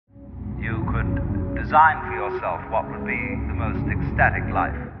could design for yourself what would be the most ecstatic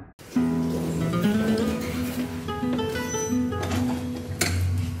life.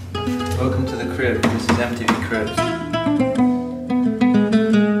 Welcome to the crib. This is MTV Cribs.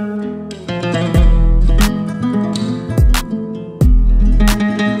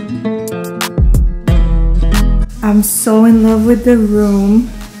 I'm so in love with the room,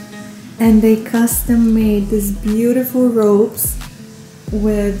 and they custom made these beautiful ropes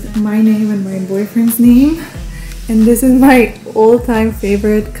with my name and my boyfriend's name, and this is my all-time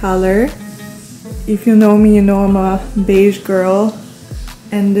favorite color. If you know me, you know I'm a beige girl,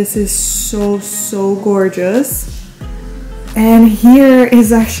 and this is so gorgeous. And here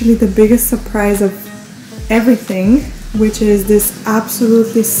is actually the biggest surprise of everything, which is this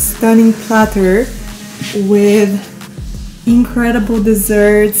absolutely stunning platter with incredible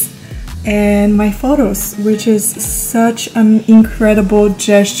desserts and my photos, which is such an incredible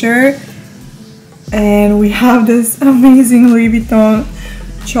gesture. And we have this amazing Louis Vuitton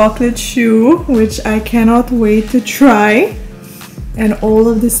chocolate shoe, which I cannot wait to try, and all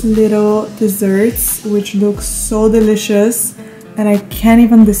of these little desserts which look so delicious, and I can't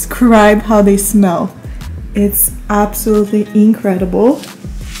even describe how they smell. It's absolutely incredible.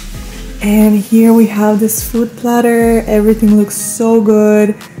 And here we have this food platter. Everything looks so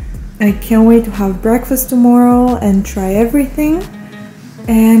good. I can't wait to have breakfast tomorrow and try everything.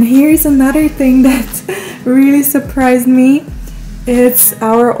 And here's another thing that really surprised me. It's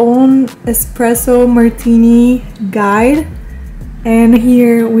our own espresso martini guide. And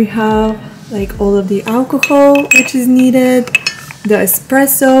here we have like all of the alcohol which is needed, the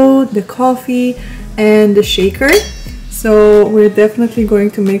espresso, the coffee, and the shaker. So we're definitely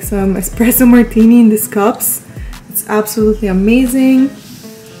going to make some espresso martini in these cups. It's absolutely amazing.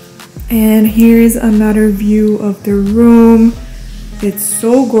 And here's another view of the room. It's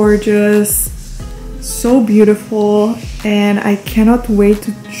so gorgeous, so beautiful, and I cannot wait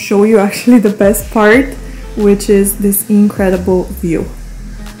to show you actually the best part, which is this incredible view.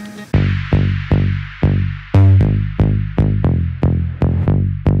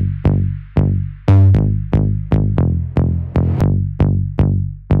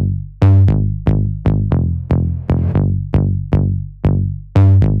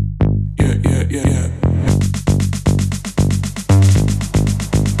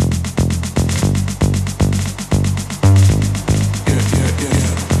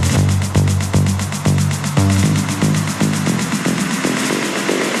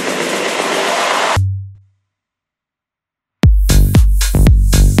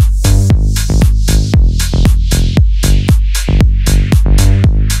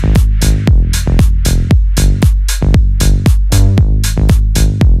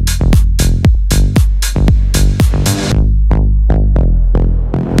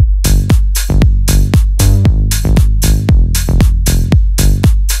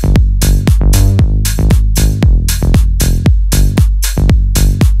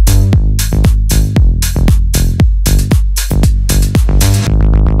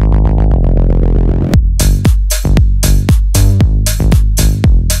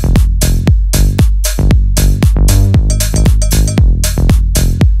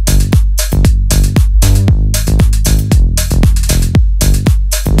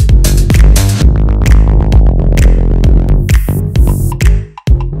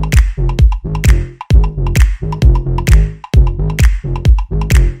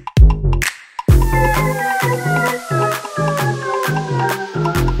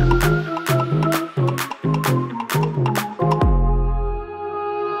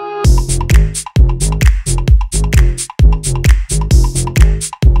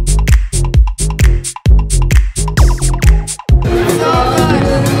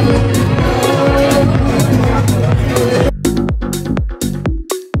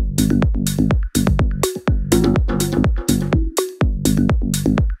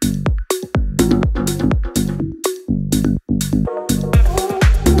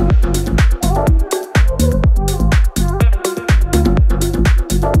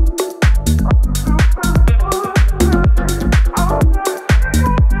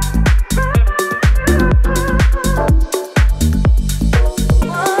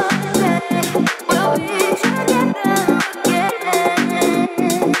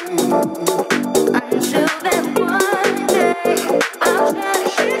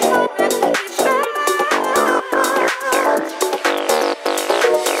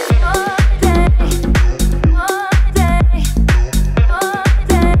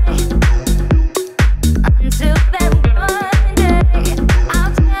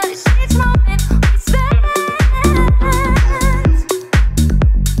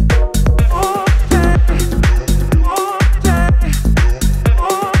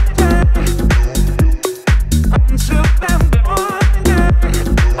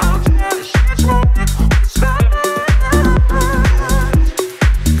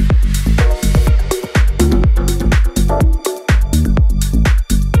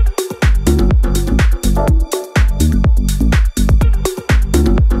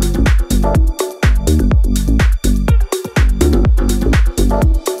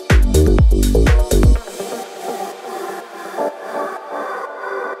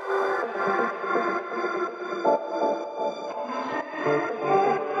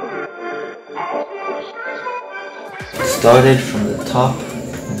 started from the top.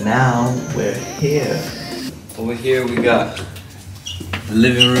 Now we're here. Over here we got the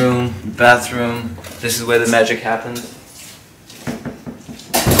living room, bathroom. This is where the magic happens.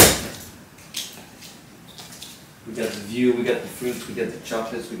 We got the view, we got the fruits, we got the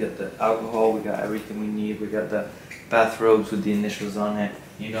chocolates, we got the alcohol, we got everything we need. We got the bathrobes with the initials on it.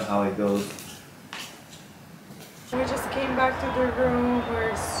 You know how it goes. We just came back to the room.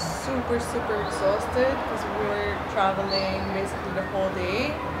 We're super exhausted because we were traveling basically the whole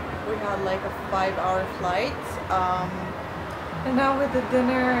day. We had like a 5-hour flight. And now with the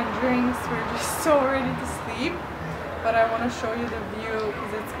dinner and drinks, we're just so ready to sleep. But I want to show you the view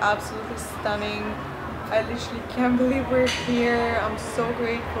because it's absolutely stunning. I literally can't believe we're here. I'm so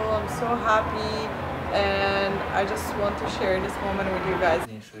grateful. I'm so happy. And I just want to share this moment with you guys. Let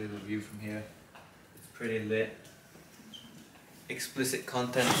me show you the view from here. It's pretty lit. Explicit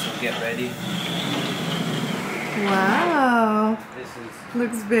content, so get ready. Wow. This is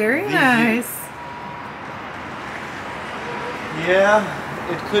Looks very nice. Yeah,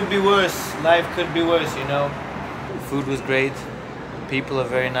 it could be worse. Life could be worse, you know. The food was great. People are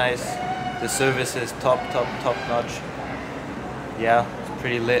very nice. The service is top notch. Yeah, it's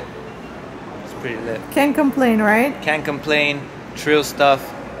pretty lit. It's pretty lit. Can't complain, right? Can't complain. Trill stuff.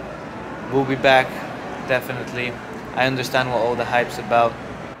 We'll be back, definitely. I understand what all the hype's about.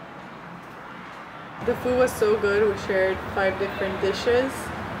 The food was so good. We shared 5 different dishes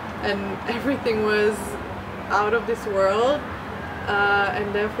and everything was out of this world.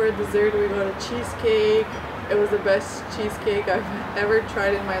 And then for dessert we got a cheesecake. It was the best cheesecake I've ever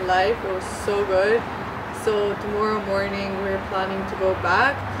tried in my life. It was so good. So tomorrow morning we're planning to go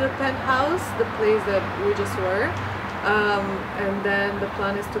back to the penthouse, the place that we just were. And then the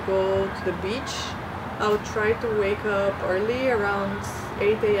plan is to go to the beach. I'll try to wake up early around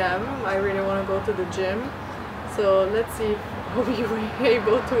 8 a.m. I really want to go to the gym. So let's see if I'll be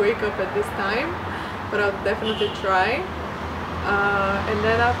able to wake up at this time. But I'll definitely try. And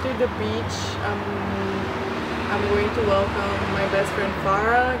then after the beach, I'm going to welcome my best friend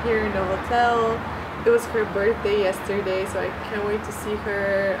Farah here in the hotel. It was her birthday yesterday, so I can't wait to see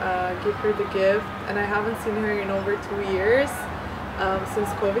her, give her the gift. And I haven't seen her in over 2 years since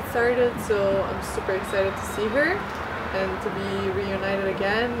COVID started, so I'm super excited to see her and to be reunited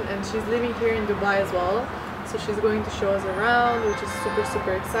again. And she's living here in Dubai as well, so she's going to show us around, which is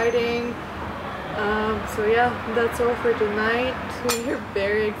super exciting. So yeah, that's all for tonight. We're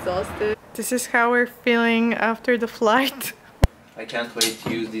very exhausted. This is how we're feeling after the flight. I can't wait to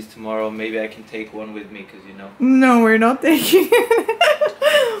use these tomorrow. Maybe I can take one with me, because you know. No, we're not taking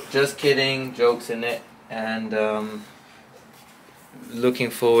it. Just kidding, jokes in it. And looking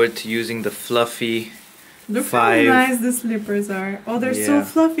forward to using the fluffy Look 5. how nice the slippers are. Oh, they're so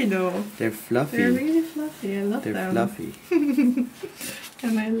fluffy though. They're fluffy. They're really fluffy. I love them. They're fluffy.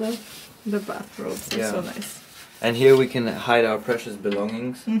 And I love the bathrobes. They're so nice. And here we can hide our precious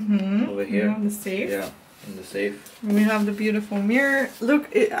belongings. Over here. In the safe. Yeah, in the safe. And we have the beautiful mirror. Look,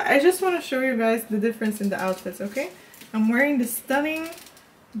 I just want to show you guys the difference in the outfits, okay? I'm wearing the stunning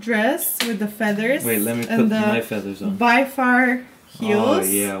dress with the feathers. Wait, let me put my feathers on. By far heels. Oh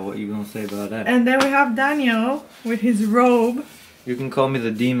yeah, what you gonna say about that? And then we have Daniel with his robe. You can call me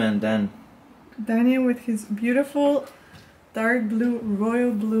the D-man, Dan. Daniel with his beautiful dark blue,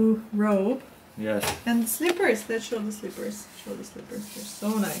 royal blue robe. Yes. And slippers. Let's show the slippers. Show the slippers. They're so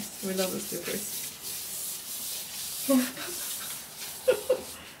nice. We love the slippers.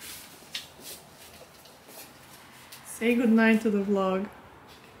 Say goodnight to the vlog.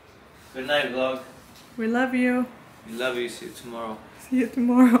 Good night, vlog. We love you. We love you. See you tomorrow. See you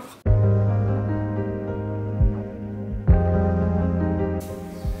tomorrow.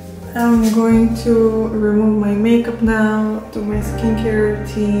 I'm going to remove my makeup now, do my skincare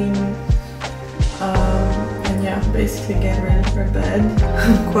routine, and yeah, basically get ready for bed.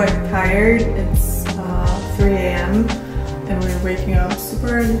 I'm quite tired. It's 3 a.m. and we're waking up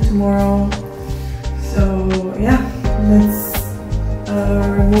super early tomorrow. So yeah, let's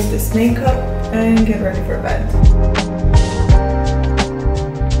remove this makeup and get ready for bed.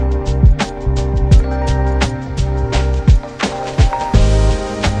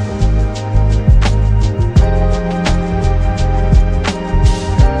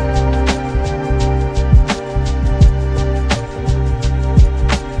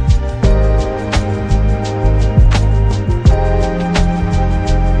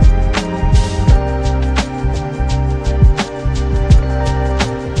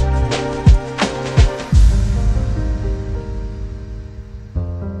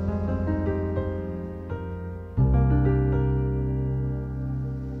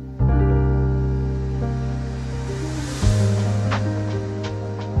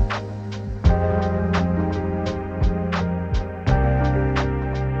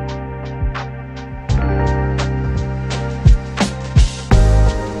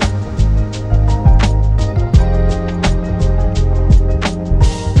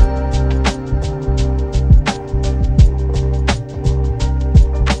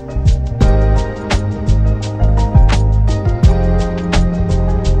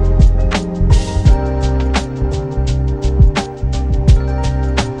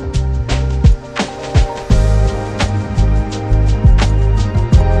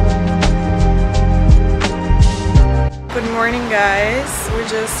 guys, we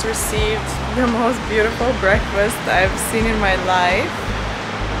just received the most beautiful breakfast I've seen in my life.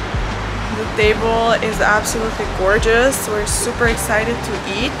 The table is absolutely gorgeous. We're super excited to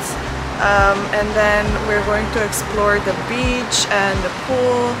eat, and then we're going to explore the beach and the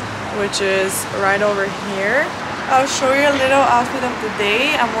pool, which is right over here. I'll show you a little outfit of the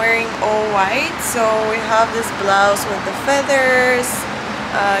day. I'm wearing all white, so we have this blouse with the feathers.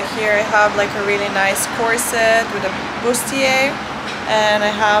 Here I have like a really nice corset with a bustier, and I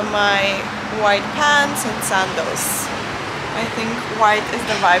have my white pants and sandals. I think white is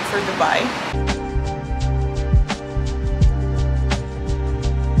the vibe for Dubai.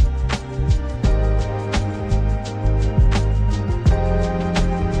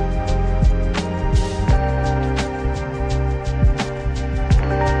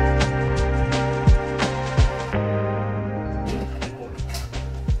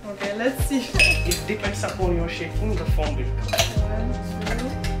 Okay, let's see. It depends upon your shaking, the foam will come. 1, 2,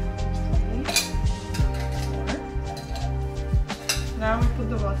 3, 4. Now we put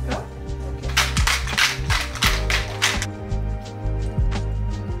the vodka.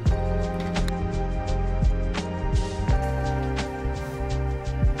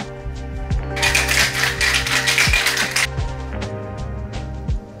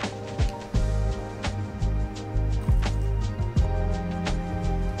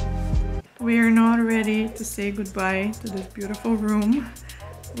 We are not ready to say goodbye to this beautiful room.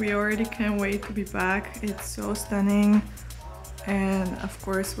 We already can't wait to be back. It's so stunning, and of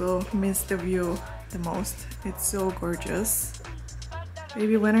course we'll miss the view the most. It's so gorgeous.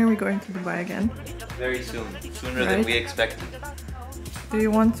 Baby, when are we going to Dubai again? Very soon, sooner than we expected. Do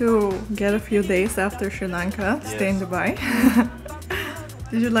you want to get a few days after Sri Lanka, stay in Dubai?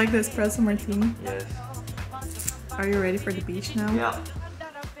 Did you like the espresso martini? Yes. Are you ready for the beach now? Yeah.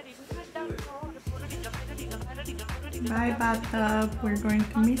 Bye, bathtub. We're going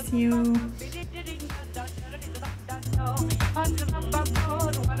to miss you.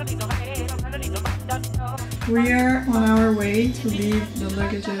 We are on our way to leave the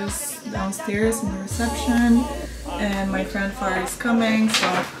luggages downstairs in the reception, and my friend Farah is coming, so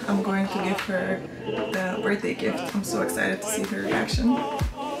I'm going to give her the birthday gift. I'm so excited to see her reaction.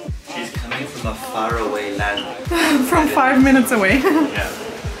 She's coming from a faraway land. From 5 minutes away. Yeah.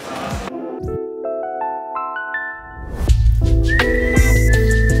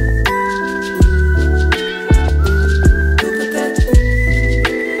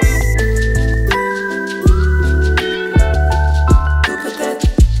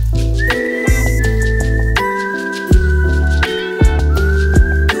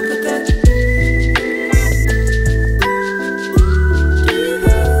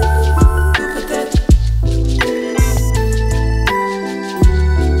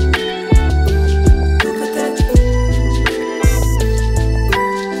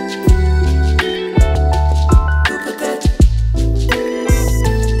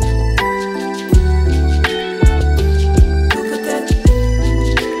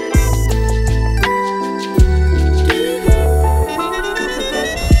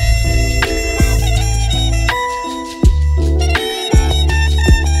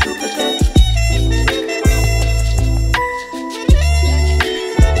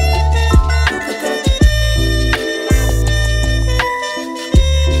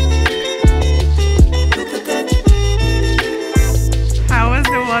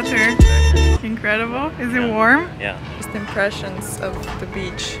 Incredible. Is it warm? Yeah. Just impressions of the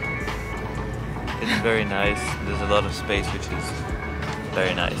beach. It's very nice. There's a lot of space, which is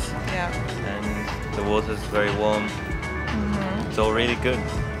very nice. Yeah. And the water is very warm. It's all really good.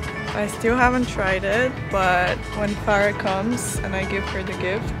 I still haven't tried it, but when Farah comes and I give her the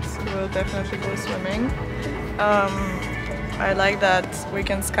gift, we'll definitely go swimming. I like that we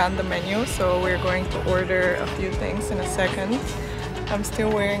can scan the menu, so we're going to order a few things in a second. I'm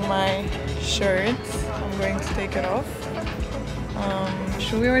still wearing my shirt. I'm going to take it off.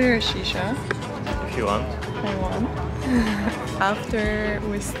 Should we order a shisha? If you want. I want. After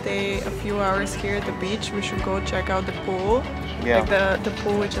we stay a few hours here at the beach, we should go check out the pool. Yeah. Like the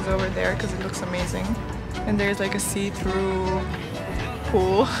pool which is over there, because it looks amazing. And there's like a see-through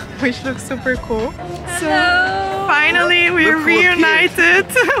pool, which looks super cool. So finally we're reunited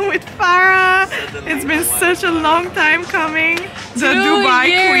with Farah. It's been such a long time coming. The Dubai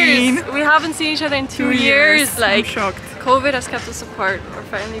Queen. We haven't seen each other in 2 years. Like, I'm shocked. COVID has kept us apart. We're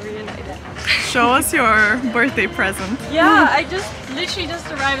finally reunited. Show us your birthday present. Yeah, I literally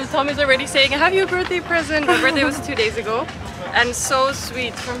just arrived and Tommy's already saying, have you a birthday present? My birthday was 2 days ago. And so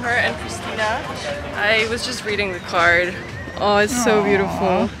sweet from her and Christina. I was just reading the card Oh, it's so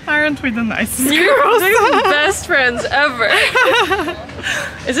beautiful. Aren't we the nicest You're girls? the best friends ever.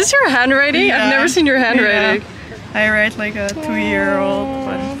 Is this your handwriting? Yeah. I've never seen your handwriting. Yeah. I write like a 2-year-old,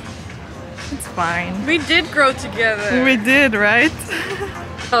 but it's fine. We did grow together. We did, right?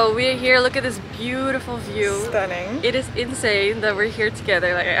 Oh, we're here. Look at this beautiful view. Stunning. It is insane that we're here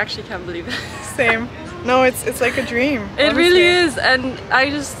together. Like, I actually can't believe it. Same. No, it's like a dream. It honestly. really is, and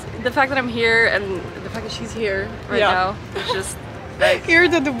the fact that I'm here and the fact that she's here right now is just like... You're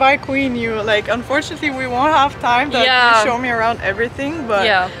the Dubai queen, you. Like, unfortunately, we won't have time to show me around everything, but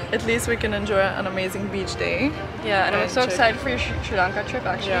at least we can enjoy an amazing beach day. Yeah, and I'm so excited for your Sri Lanka trip,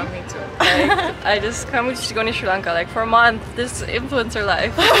 actually. Yeah, me too. Like, I just can't wait to go to Sri Lanka, like, for a month. This influencer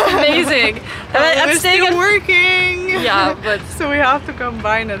life, amazing. And we're still working. Yeah, but so we have to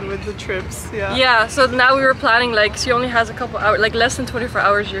combine it with the trips. Yeah. Yeah. So now we were planning, like, she only has a couple hours, like less than 24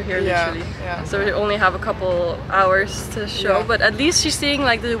 hours. You're here literally. Yeah. So we only have a couple hours to show, but at least she's seeing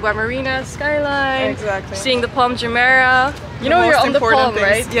like the Dubai Marina skyline. Exactly. Seeing the Palm Jumeirah. You know you're on the Palm,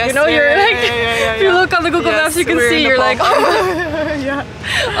 right? Yes, you know you're like. If you look on the Google Maps, you can see you're like on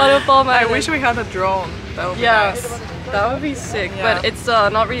the Palm. I wish we had a drone. That would be nice. That would be sick, but it's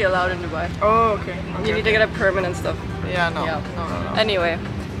not really allowed in Dubai. Oh, okay. You need to get a permit and stuff. Yeah, no. Anyway,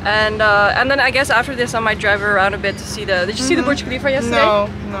 and then I guess after this I might drive her around a bit to see the... Did you see the Burj Khalifa yesterday? No.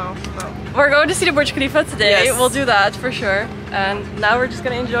 We're going to see the Burj Khalifa today. Yes. We'll do that for sure. And now we're just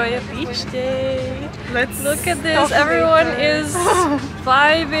gonna enjoy a beach day. Let's look at this. Everyone is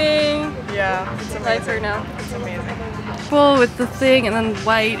vibing. Yeah, it's amazing. Like her now. It's amazing. Full with the thing and then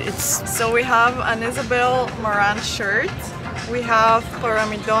white. It's so we have an Isabel Moran shirt. We have for a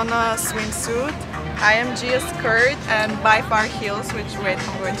Madonna swimsuit, IMG a skirt, and by far heels. Which wait,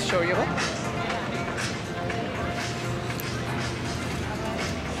 I'm going to show you.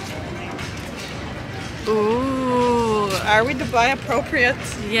 Ooh, are we Dubai appropriate?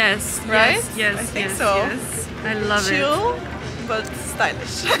 yes, Right? Yes, I think so. Yes. I love Chill, but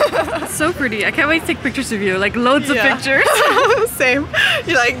stylish. it. So pretty. I can't wait to take pictures of you, like loads of pictures. Same.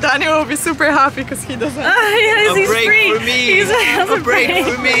 You like Daniel will be super happy because he doesn't. Yes, he's break free. for me. He's a break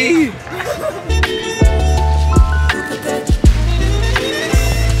for me.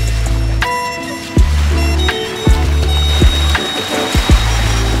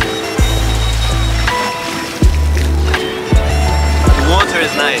 The water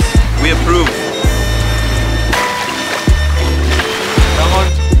is nice. We approve. Come on.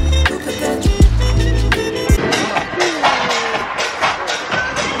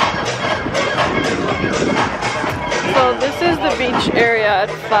 So this is the beach area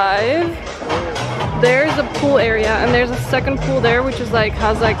at 5. There's a pool area and there's a second pool there which is like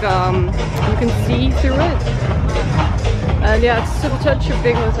has like you can see through it. And yeah, it's such a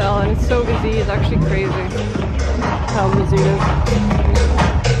big hotel and it's so busy. It's actually crazy how busy it is.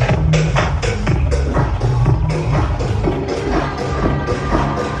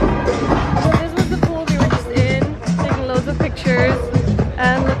 Pictures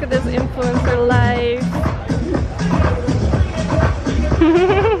and look at this influencer life.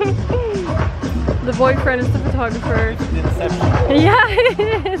 The boyfriend is the photographer. Yeah, it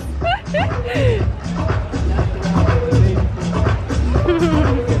is.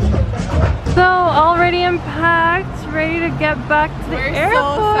 So already unpacked, ready to get back to the airport.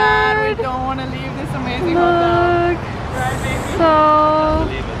 We're so sad. We don't want to leave this amazing hotel. Right, baby? So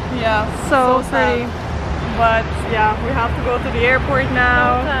pretty. Sad. But yeah, we have to go to the airport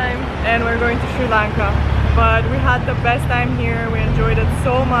now and we're going to Sri Lanka. But we had the best time here, we enjoyed it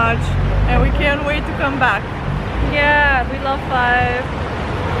so much and we can't wait to come back. Yeah, we love 5.